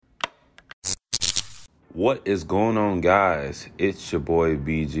What is going on, guys? It's your boy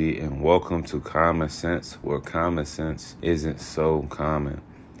BG, and welcome to Common Sense, where common sense isn't so common.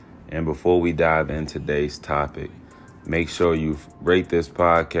 And before we dive into today's topic, make sure you rate this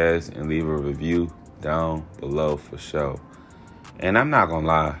podcast and leave a review down below for sure. And I'm not gonna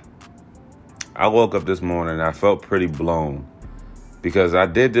lie, I woke up this morning and I felt pretty blown because I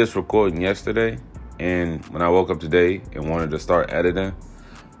did this recording yesterday, and when I woke up today and wanted to start editing,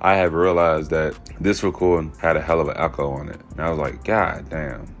 I have realized that this recording had a hell of an echo on it. And I was like, God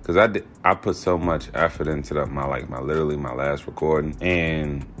damn. Because I put so much effort into my last recording.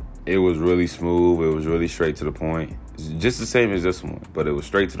 And it was really smooth. It was really straight to the point. Just the same as this one, but it was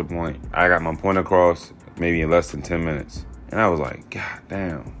straight to the point. I got my point across maybe in less than 10 minutes. And I was like, God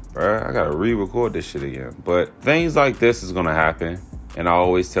damn, bro, I got to re-record this shit again. But things like this is going to happen. And I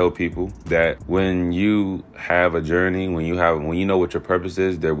always tell people that when you have a journey, when you know what your purpose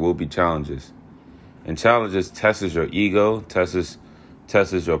is, there will be challenges. And challenges tests your ego, tests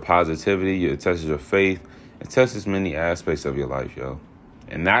your positivity, it tests your faith, it tests many aspects of your life, yo.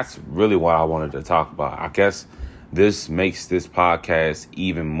 And that's really what I wanted to talk about. I guess this makes this podcast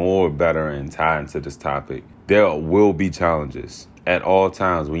even more better and tied into this topic. There will be challenges at all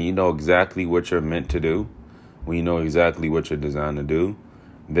times when you know exactly what you're meant to do. When you know exactly what you're designed to do,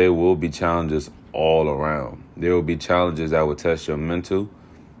 there will be challenges all around. There will be challenges that will test your mental.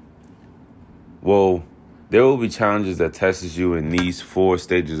 Well, there will be challenges that test you in these 4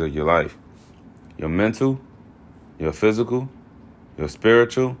 stages of your life. Your mental, your physical, your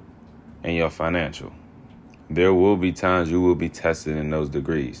spiritual, and your financial. There will be times you will be tested in those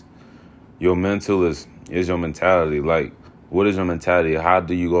degrees. Your mental is your mentality. Like, what is your mentality? How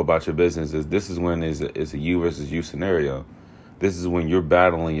do you go about your business? This is when it's a you versus you scenario. This is when you're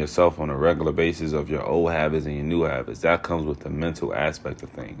battling yourself on a regular basis of your old habits and your new habits. That comes with the mental aspect of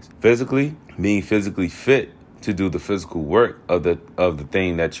things. Physically, being physically fit to do the physical work of the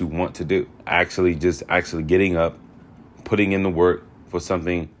thing that you want to do. Actually getting up, putting in the work for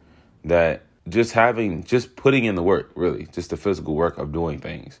something that just putting in the work, really, just the physical work of doing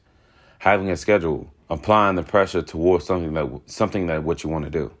things. Having a schedule, applying the pressure towards something that what you want to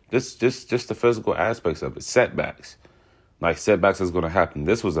do. Just the physical aspects of it. Setbacks. Like, setbacks is going to happen.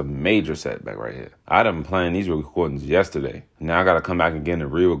 This was a major setback right here. I'd been playing these recordings yesterday. Now I got to come back again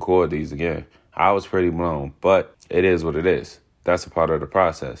and re-record these again. I was pretty blown, but it is what it is. That's a part of the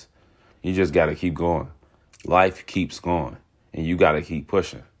process. You just got to keep going. Life keeps going, and you got to keep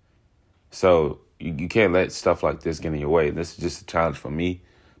pushing. So you can't let stuff like this get in your way. This is just a challenge for me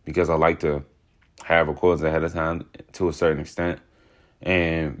because I like to have recordings ahead of time to a certain extent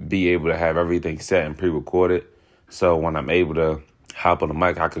and be able to have everything set and pre-recorded. So when I'm able to hop on the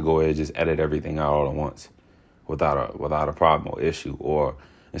mic, I could go ahead and just edit everything out all at once without a problem or issue. Or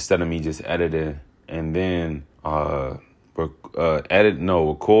instead of me just editing and then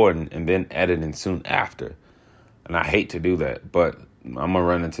recording and then editing soon after. And I hate to do that, but I'm going to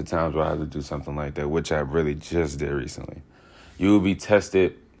run into times where I have to do something like that, which I really just did recently. You will be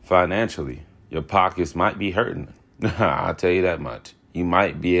tested financially. Your pockets might be hurting. I'll tell you that much. You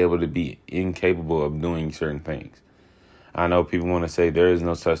might be able to be incapable of doing certain things. I know people want to say there is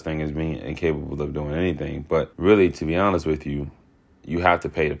no such thing as being incapable of doing anything. But really, to be honest with you, you have to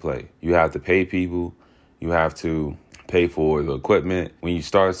pay to play. You have to pay people. You have to pay for the equipment. When you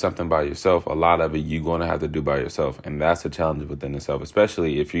start something by yourself, a lot of it you're going to have to do by yourself. And that's a challenge within itself,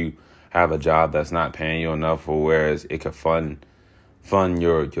 especially if you have a job that's not paying you enough, or whereas it could fund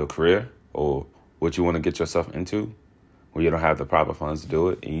your career or what you want to get yourself into, where you don't have the proper funds to do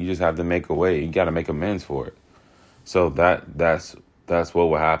it, and you just have to make a way. You got to make amends for it. So that's what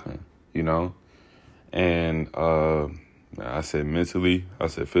will happen, you know. And I said mentally, I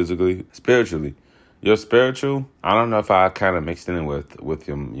said physically, spiritually. Your spiritual, I don't know if I kind of mixed in with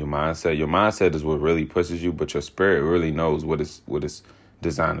your mindset. Your mindset is what really pushes you, but your spirit really knows what it's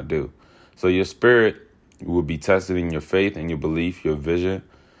designed to do. So your spirit will be tested in your faith and your belief, your vision,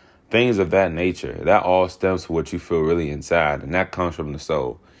 things of that nature. That all stems from what you feel really inside, and that comes from the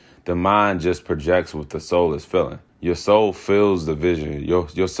soul. The mind just projects what the soul is feeling. Your soul feels the vision.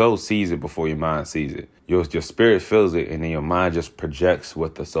 Your soul sees it before your mind sees it. Your spirit feels it, and then your mind just projects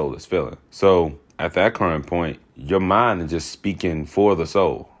what the soul is feeling. So at that current point, your mind is just speaking for the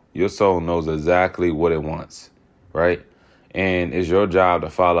soul. Your soul knows exactly what it wants, right? And it's your job to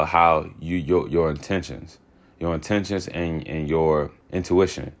follow how your intentions and your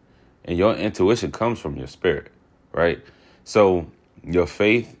intuition. And your intuition comes from your spirit, right? So your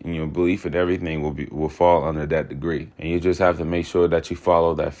faith and your belief in everything will fall under that degree. And you just have to make sure that you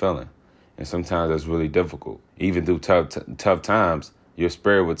follow that feeling. And sometimes that's really difficult. Even through tough times, your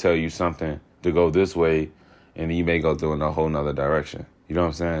spirit will tell you something to go this way, and you may go through in a whole nother direction. You know what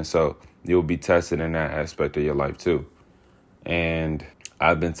I'm saying? So you'll be tested in that aspect of your life too. And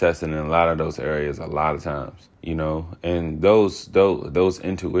I've been tested in a lot of those areas a lot of times, you know, and those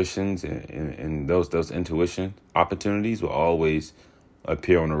intuitions and those intuition opportunities will always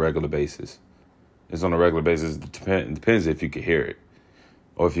appear on a regular basis. It's on a regular basis. It depends if you could hear it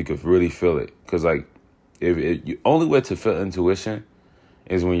or if you could really feel it. Because, like, you only way to feel intuition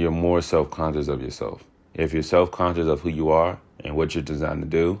is when you're more self-conscious of yourself. If you're self-conscious of who you are and what you're designed to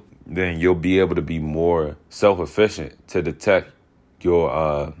do, then you'll be able to be more self-efficient to detect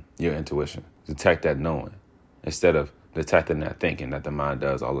your intuition, detect that knowing, instead of detecting that thinking that the mind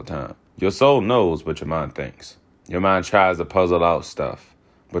does all the time. Your soul knows, but your mind thinks. Your mind tries to puzzle out stuff,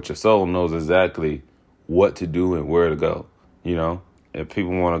 but your soul knows exactly what to do and where to go, you know? If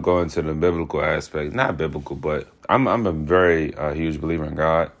people want to go into the biblical aspect, not biblical, but I'm a very huge believer in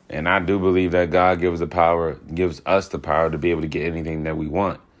God. And I do believe that God gives us the power to be able to get anything that we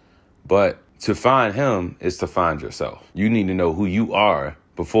want. But to find him is to find yourself. You need to know who you are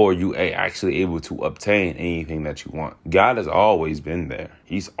before you are actually able to obtain anything that you want. God has always been there.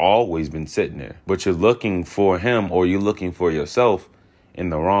 He's always been sitting there. But you're looking for him, or you're looking for yourself in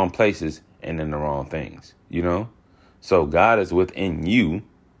the wrong places and in the wrong things, you know? So God is within you,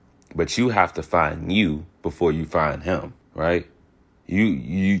 but you have to find you before you find him, right?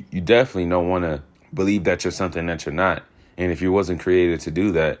 You definitely don't want to believe that you're something that you're not. And if you wasn't created to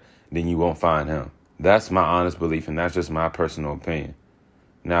do that, then you won't find him. That's my honest belief, and that's just my personal opinion.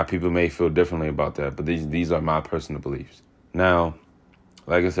 Now, people may feel differently about that, but these are my personal beliefs. Now,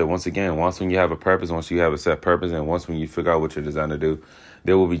 like I said, once when you have a purpose, once you have a set purpose, and once when you figure out what you're designed to do,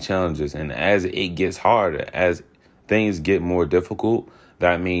 there will be challenges. And as it gets harder, as things get more difficult,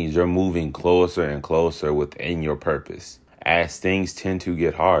 that means you're moving closer and closer within your purpose. As things tend to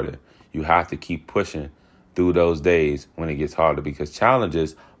get harder, you have to keep pushing through those days when it gets harder, because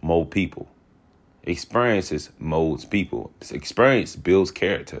challenges mold people. Experiences molds people. Experience builds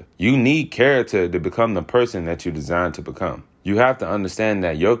character. You need character to become the person that you're designed to become. You have to understand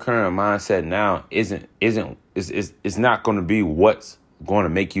that your current mindset now is not going to be what's going to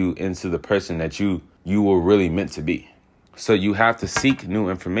make you into the person that you were really meant to be. So you have to seek new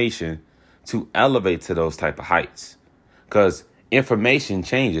information to elevate to those type of heights, because information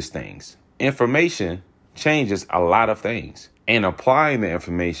changes things. Information changes a lot of things. And applying the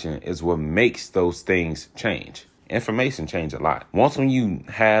information is what makes those things change. Information changes a lot. Once when you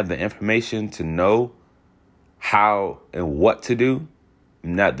have the information to know how and what to do,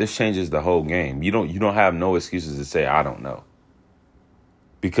 this changes the whole game. You don't have no excuses to say, I don't know.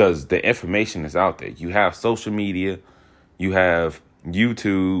 Because the information is out there. You have social media, you have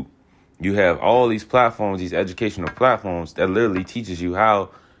YouTube, you have all these platforms, these educational platforms that literally teaches you how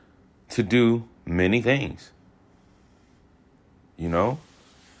to do many things. You know,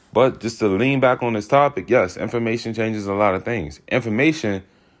 but just to lean back on this topic, yes, information changes a lot of things. Information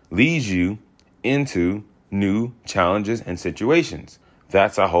leads you into new challenges and situations.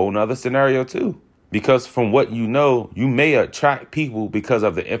 That's a whole nother scenario, too, because from what you know, you may attract people because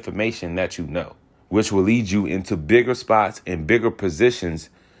of the information that you know, which will lead you into bigger spots and bigger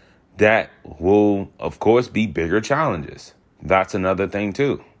positions that will, of course, be bigger challenges. That's another thing,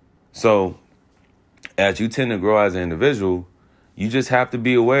 too. So as you tend to grow as an individual, you just have to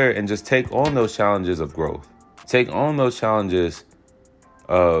be aware and just take on those challenges of growth. Take on those challenges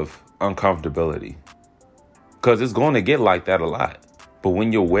of uncomfortability, because it's going to get like that a lot. But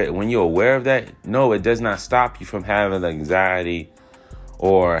when you're aware of that, no, it does not stop you from having anxiety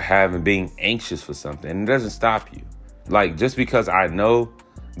or being anxious for something. And it doesn't stop you. Like, just because I know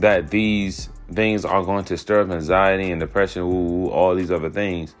that these things are going to stir up anxiety and depression, all these other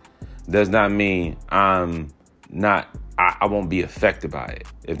things, does not mean I won't be affected by it,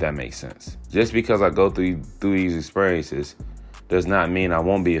 if that makes sense. Just because I go through these experiences does not mean I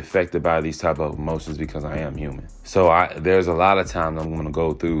won't be affected by these type of emotions, because I am human. So there's a lot of times I'm going to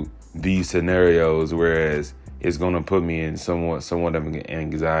go through these scenarios, whereas it's going to put me in somewhat of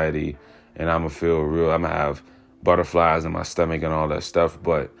anxiety, and I'm going to feel I'm going to have butterflies in my stomach and all that stuff.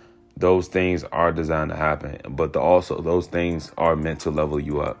 But those things are designed to happen. But also those things are meant to level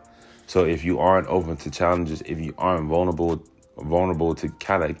you up. So if you aren't open to challenges, if you aren't vulnerable to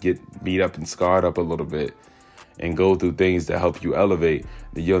kind of get beat up and scarred up a little bit and go through things that help you elevate,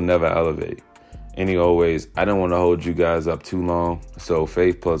 then you'll never elevate. Anyways, I don't want to hold you guys up too long. So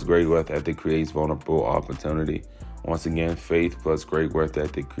faith plus great work ethic creates vulnerable opportunity. Once again, faith plus great work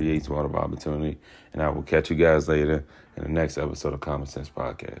ethic creates vulnerable opportunity. And I will catch you guys later in the next episode of Common Sense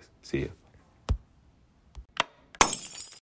Podcast. See ya.